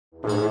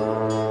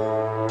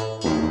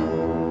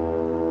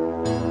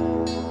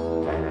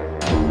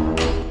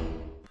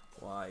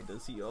Why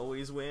does he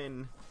always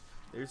win?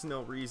 There's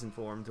no reason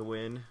for him to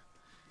win.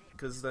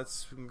 Because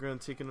we're gonna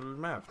take another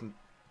map.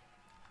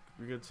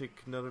 We're gonna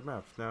take another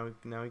map. Now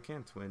he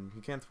can't win.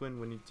 He can't win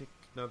when you take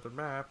another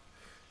map.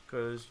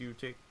 Because you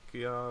take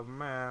a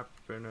map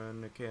and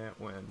then you can't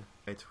win.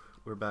 Right,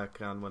 we're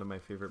back on one of my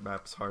favorite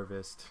maps,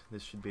 Harvest.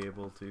 This should be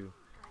able to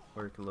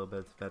work a little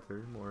bit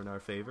better, more in our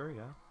favor.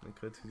 Yeah, we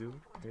could do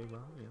very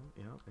well.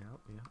 Yeah.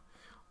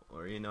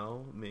 Or, you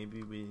know,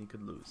 maybe we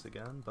could lose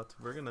again, but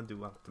we're gonna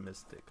do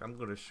optimistic. I'm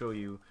gonna show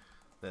you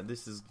that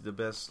this is the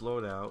best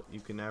loadout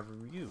you can ever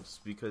use,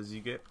 because you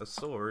get a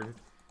sword,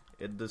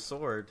 and the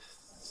sword,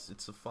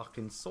 it's a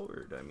fucking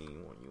sword. I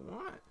mean, what you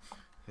want?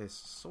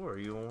 It's a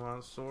sword. You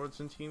want swords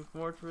in Team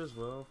Fortress?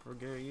 Well,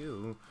 forget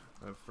you.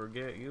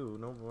 Forget you.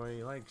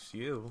 Nobody likes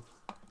you.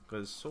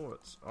 Because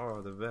swords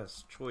are the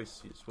best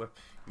choices. Well,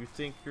 you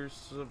think you're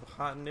some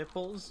hot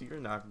nipples?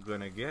 You're not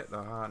gonna get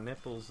the hot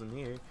nipples in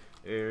here.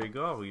 There you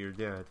go. You're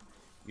dead.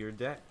 You're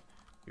dead.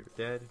 You're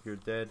dead. You're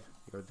dead.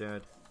 You're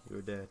dead.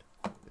 You're dead.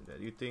 You're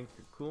dead. You think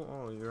you're cool?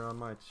 Oh, you're on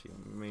my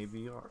team. Maybe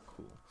you are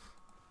cool.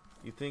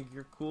 You think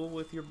you're cool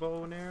with your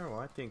bow and arrow?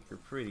 I think you're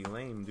pretty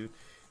lame, dude.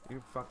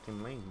 You're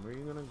fucking lame. Where are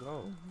you gonna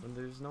go? When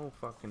there's no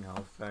fucking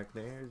health back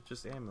there. It's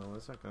just ammo.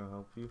 That's not gonna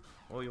help you.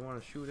 Oh, you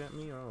wanna shoot at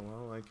me? Oh,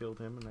 well, I killed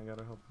him and I got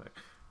a health back.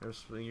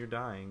 You're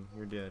dying.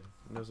 You're dead.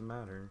 It doesn't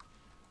matter.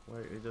 Why?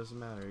 It doesn't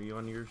matter. Are you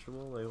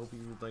unusual? I hope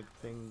you like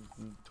paying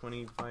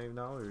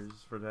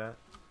 $25 for that.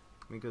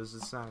 Because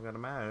it's not gonna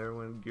matter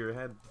when your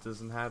head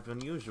doesn't have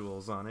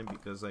unusuals on it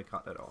because I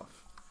cut it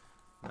off.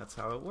 That's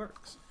how it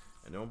works.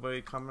 And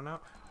nobody coming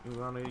out. You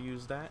wanna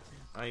use that?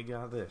 I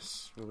got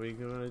this. What are you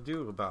gonna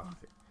do about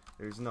it?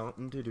 There's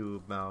nothing to do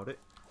about it.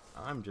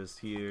 I'm just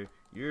here.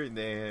 You're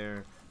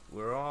there.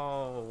 We're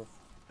all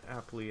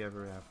happily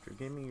ever after.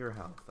 Give me your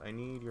health. I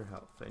need your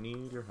health. I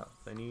need your health.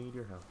 I need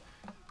your health.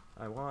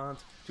 I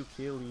want to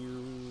kill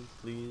you.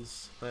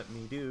 Please let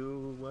me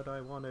do what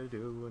I want to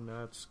do, and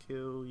that's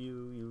kill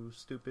you, you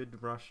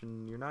stupid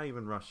Russian. You're not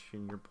even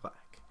Russian. You're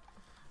black.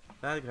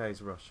 That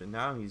guy's Russian.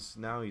 Now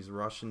he's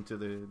Russian to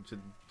the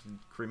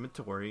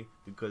crematory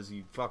because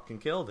you fucking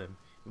killed him.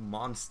 You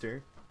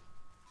monster.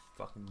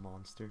 Fucking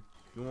monster.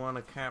 You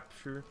wanna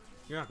capture?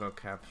 You're not gonna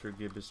capture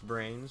Gibbous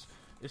Brains.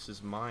 This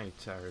is my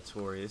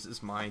territory. This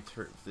is my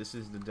turf. This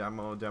is the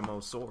demo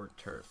sword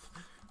turf.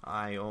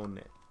 I own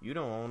it. You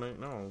don't own it.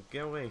 No,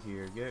 get away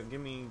here.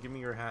 Give me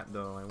your hat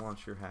though. I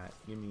want your hat.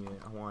 Give me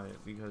it. I want it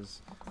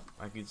because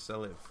I could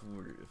sell it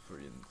for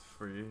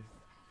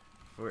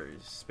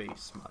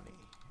space money.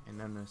 And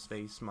then the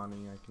space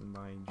money I can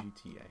buy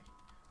GTA.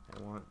 I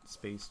want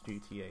space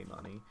GTA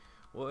money.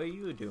 What are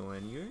you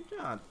doing? You're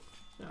not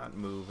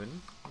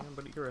moving. Yeah,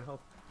 but you're a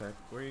health pack.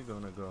 Where are you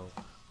gonna go?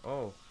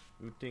 Oh,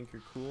 you think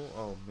you're cool?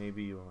 Oh,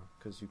 maybe you are,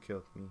 because you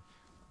killed me.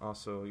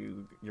 Also,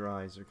 your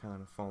eyes are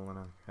kind of falling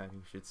on your head.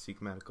 You should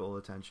seek medical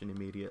attention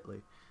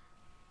immediately.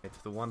 It's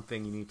the one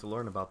thing you need to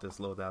learn about this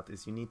loadout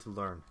is you need to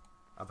learn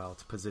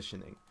about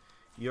positioning.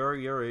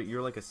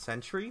 You're like a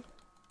sentry,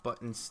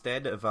 but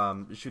instead of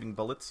shooting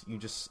bullets, you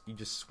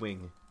just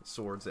swing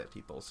swords at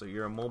people. So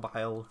you're a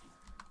mobile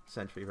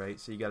sentry, right?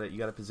 So you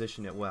gotta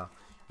position it well.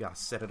 You gotta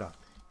set it up.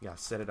 You gotta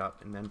set it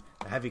up, and then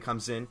the heavy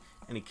comes in,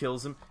 and he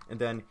kills him, and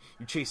then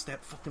you chase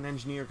that fucking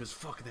engineer, because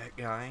fuck that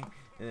guy,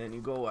 and then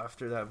you go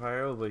after that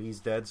pyro, but he's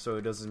dead, so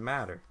it doesn't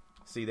matter.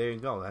 See, there you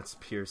go, that's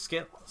pure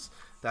skills.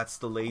 That's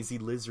the lazy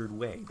lizard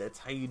way. That's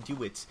how you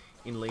do it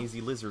in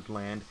lazy lizard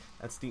land.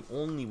 That's the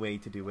only way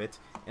to do it,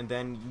 and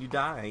then you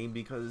die,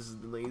 because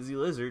the lazy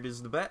lizard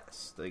is the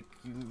best. Like,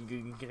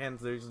 you can't,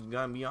 there's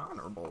gotta be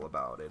honorable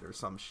about it, or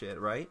some shit,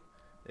 right?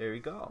 There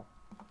you go.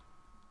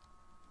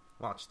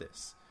 Watch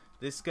this.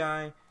 This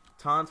guy,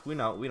 taunt, we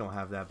don't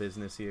have that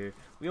business here.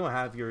 We don't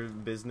have your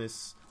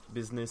businesses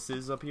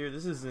up here.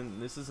 This isn't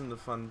the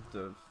fun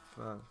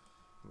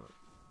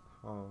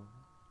oh,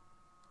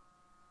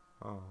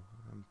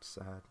 I'm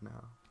sad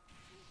now.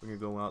 We're gonna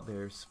go out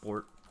there,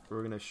 sport.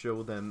 We're gonna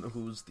show them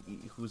who's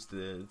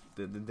the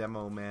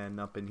demo man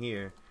up in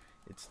here.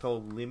 It's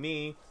totally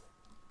me.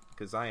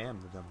 Because I am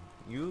the demo.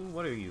 You?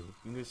 What are you?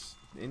 You just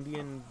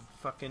Indian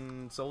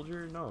fucking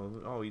soldier? No.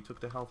 Oh, you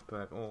took the health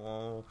pack.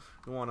 Oh,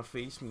 you want to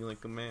face me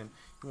like a man.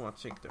 You want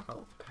to take the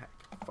health pack.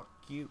 Fuck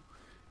you.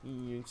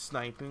 You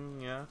sniping,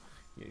 yeah?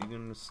 You're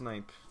gonna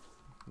snipe.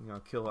 You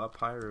know, kill a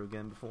pyro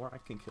again before I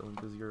can kill him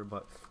because you're a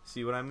butt.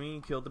 See what I mean?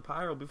 You killed the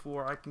pyro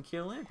before I can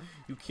kill him.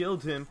 You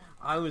killed him.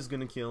 I was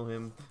gonna kill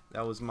him.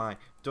 That was mine.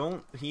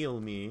 Don't heal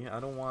me. I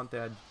don't want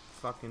that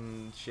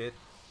fucking shit.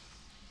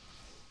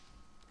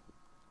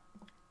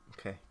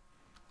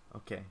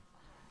 Okay.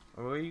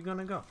 Where are you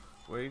gonna go?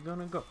 Where are you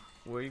gonna go?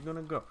 Where are you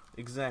gonna go?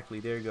 Exactly,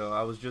 there you go.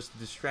 I was just a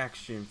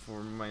distraction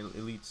for my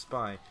elite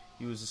spy.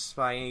 He was a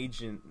spy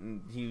agent,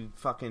 and he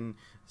fucking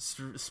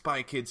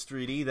Spy Kids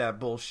 3D, that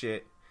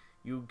bullshit.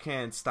 You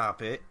can't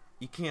stop it.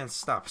 You can't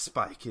stop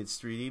Spy Kids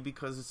 3D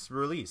because it's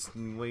released.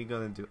 And what are you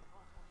gonna do?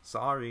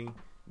 Sorry.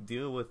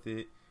 Deal with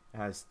it.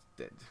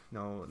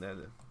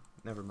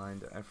 Never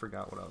mind. I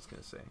forgot what I was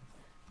gonna say.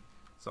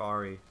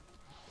 Sorry.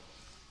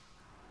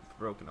 I've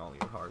broken all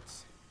your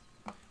hearts.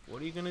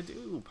 What are you gonna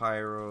do,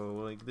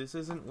 Pyro? Like, this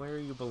isn't where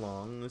you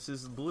belong. This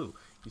is blue.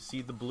 You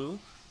see the blue?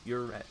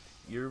 You're red.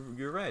 You're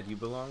red. You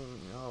belong.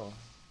 Oh.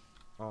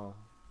 Oh.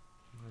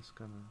 I'm just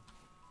gonna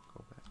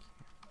go back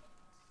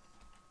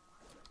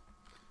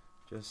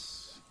here.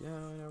 Just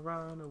gonna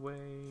run away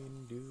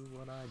and do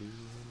what I do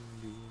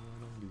and do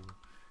what I do.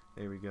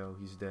 There we go.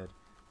 He's dead.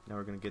 Now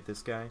we're gonna get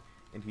this guy,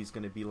 and he's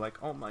gonna be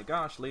like, "Oh my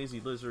gosh, Lazy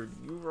Lizard,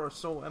 you are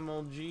so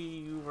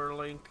MLG. You are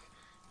like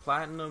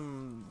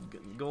platinum,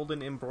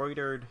 golden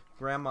embroidered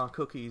grandma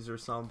cookies or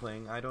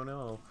something. I don't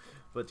know,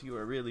 but you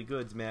are really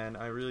good, man.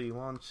 I really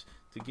want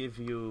to give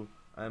you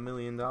 $1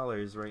 million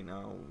right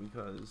now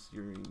because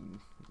you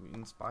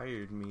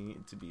inspired me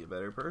to be a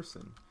better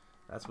person."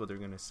 That's what they're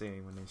gonna say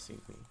when they see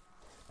me.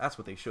 That's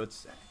what they should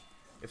say.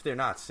 If they're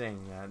not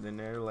saying that, then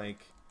they're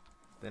like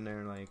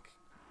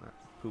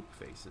poop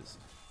faces.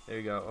 There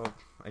you go. Oh,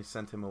 I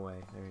sent him away.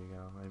 There you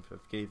go.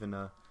 I've given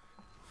a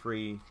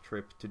free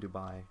trip to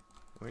Dubai.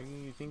 Where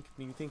you think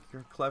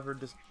you're clever?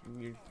 The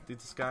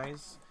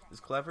disguise is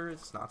clever.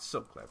 It's not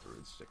so clever.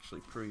 It's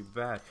actually pretty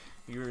bad.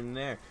 You're in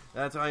there.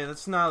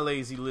 That's not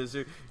Lazy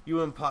Lizard.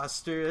 You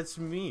imposter. That's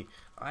me.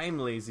 I'm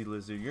Lazy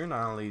Lizard. You're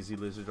not Lazy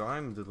Lizard.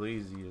 I'm the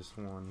laziest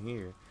one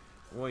here.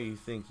 What do you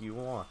think you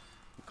are?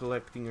 You're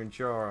collecting your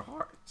jar of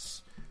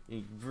hearts.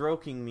 You're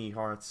breaking me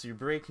hearts. You're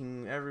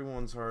breaking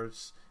everyone's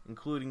hearts,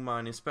 including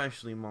mine,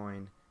 especially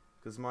mine,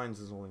 because mine's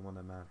is the only one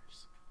that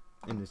matters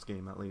in this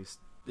game, at least.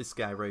 This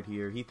guy right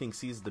here, he thinks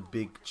he's the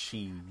big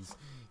cheese.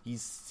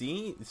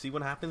 See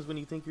what happens when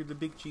you think you're the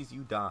big cheese?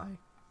 You die.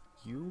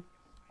 You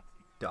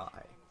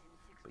die.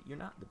 But you're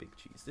not the big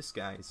cheese. This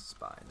guy is a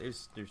spy.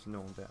 There's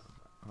no doubt.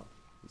 Oh,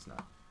 he's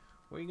not.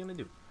 What are you gonna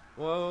do?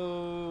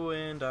 Whoa,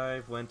 and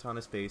I went on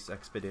a space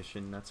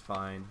expedition. That's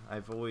fine.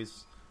 I've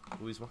always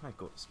when I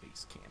go to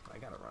space camp, I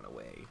gotta run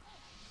away.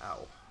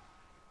 Ow.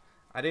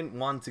 I didn't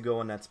want to go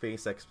on that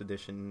space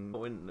expedition.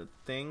 Go in the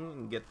thing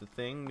and get the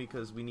thing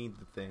because we need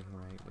the thing,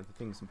 right? But the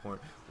thing's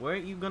important. What are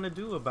you gonna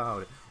do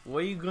about it? What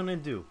are you gonna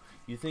do?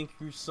 You think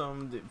you're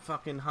some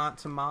fucking hot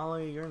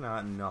tamale? You're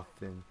not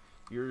nothing.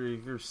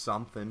 You're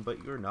something,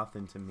 but you're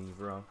nothing to me,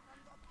 bro.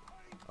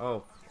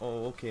 Oh,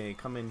 okay.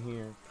 Come in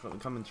here.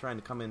 Trying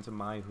to come into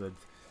my hood.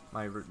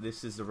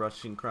 This is the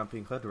Russian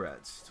crumping hood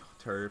rats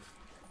turf,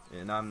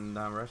 and I'm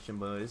not Russian,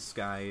 but this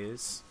guy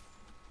is.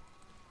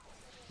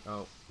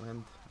 Oh,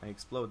 and I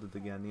exploded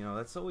again. You know,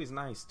 that's always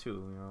nice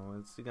too. You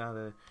know, you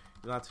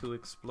got to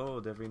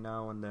explode every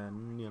now and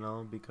then. You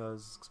know,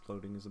 because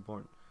exploding is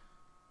important.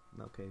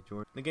 Okay,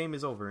 George. The game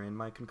is over, and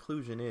my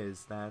conclusion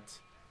is that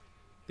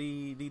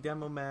the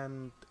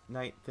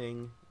DemodemoKnight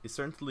thing is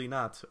certainly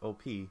not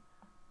OP,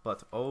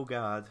 but oh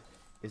god,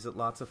 is it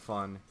lots of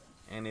fun.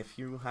 And if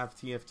you have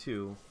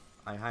TF2,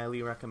 I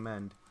highly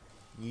recommend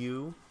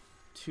you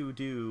to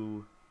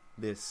do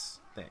this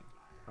thing.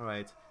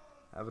 Alright,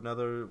 have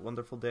another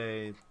wonderful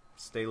day.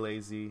 Stay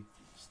lazy.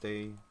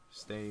 Stay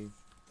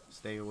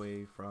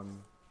away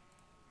from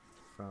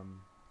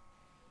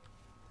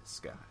this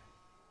guy.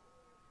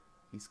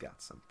 He's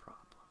got some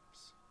problems.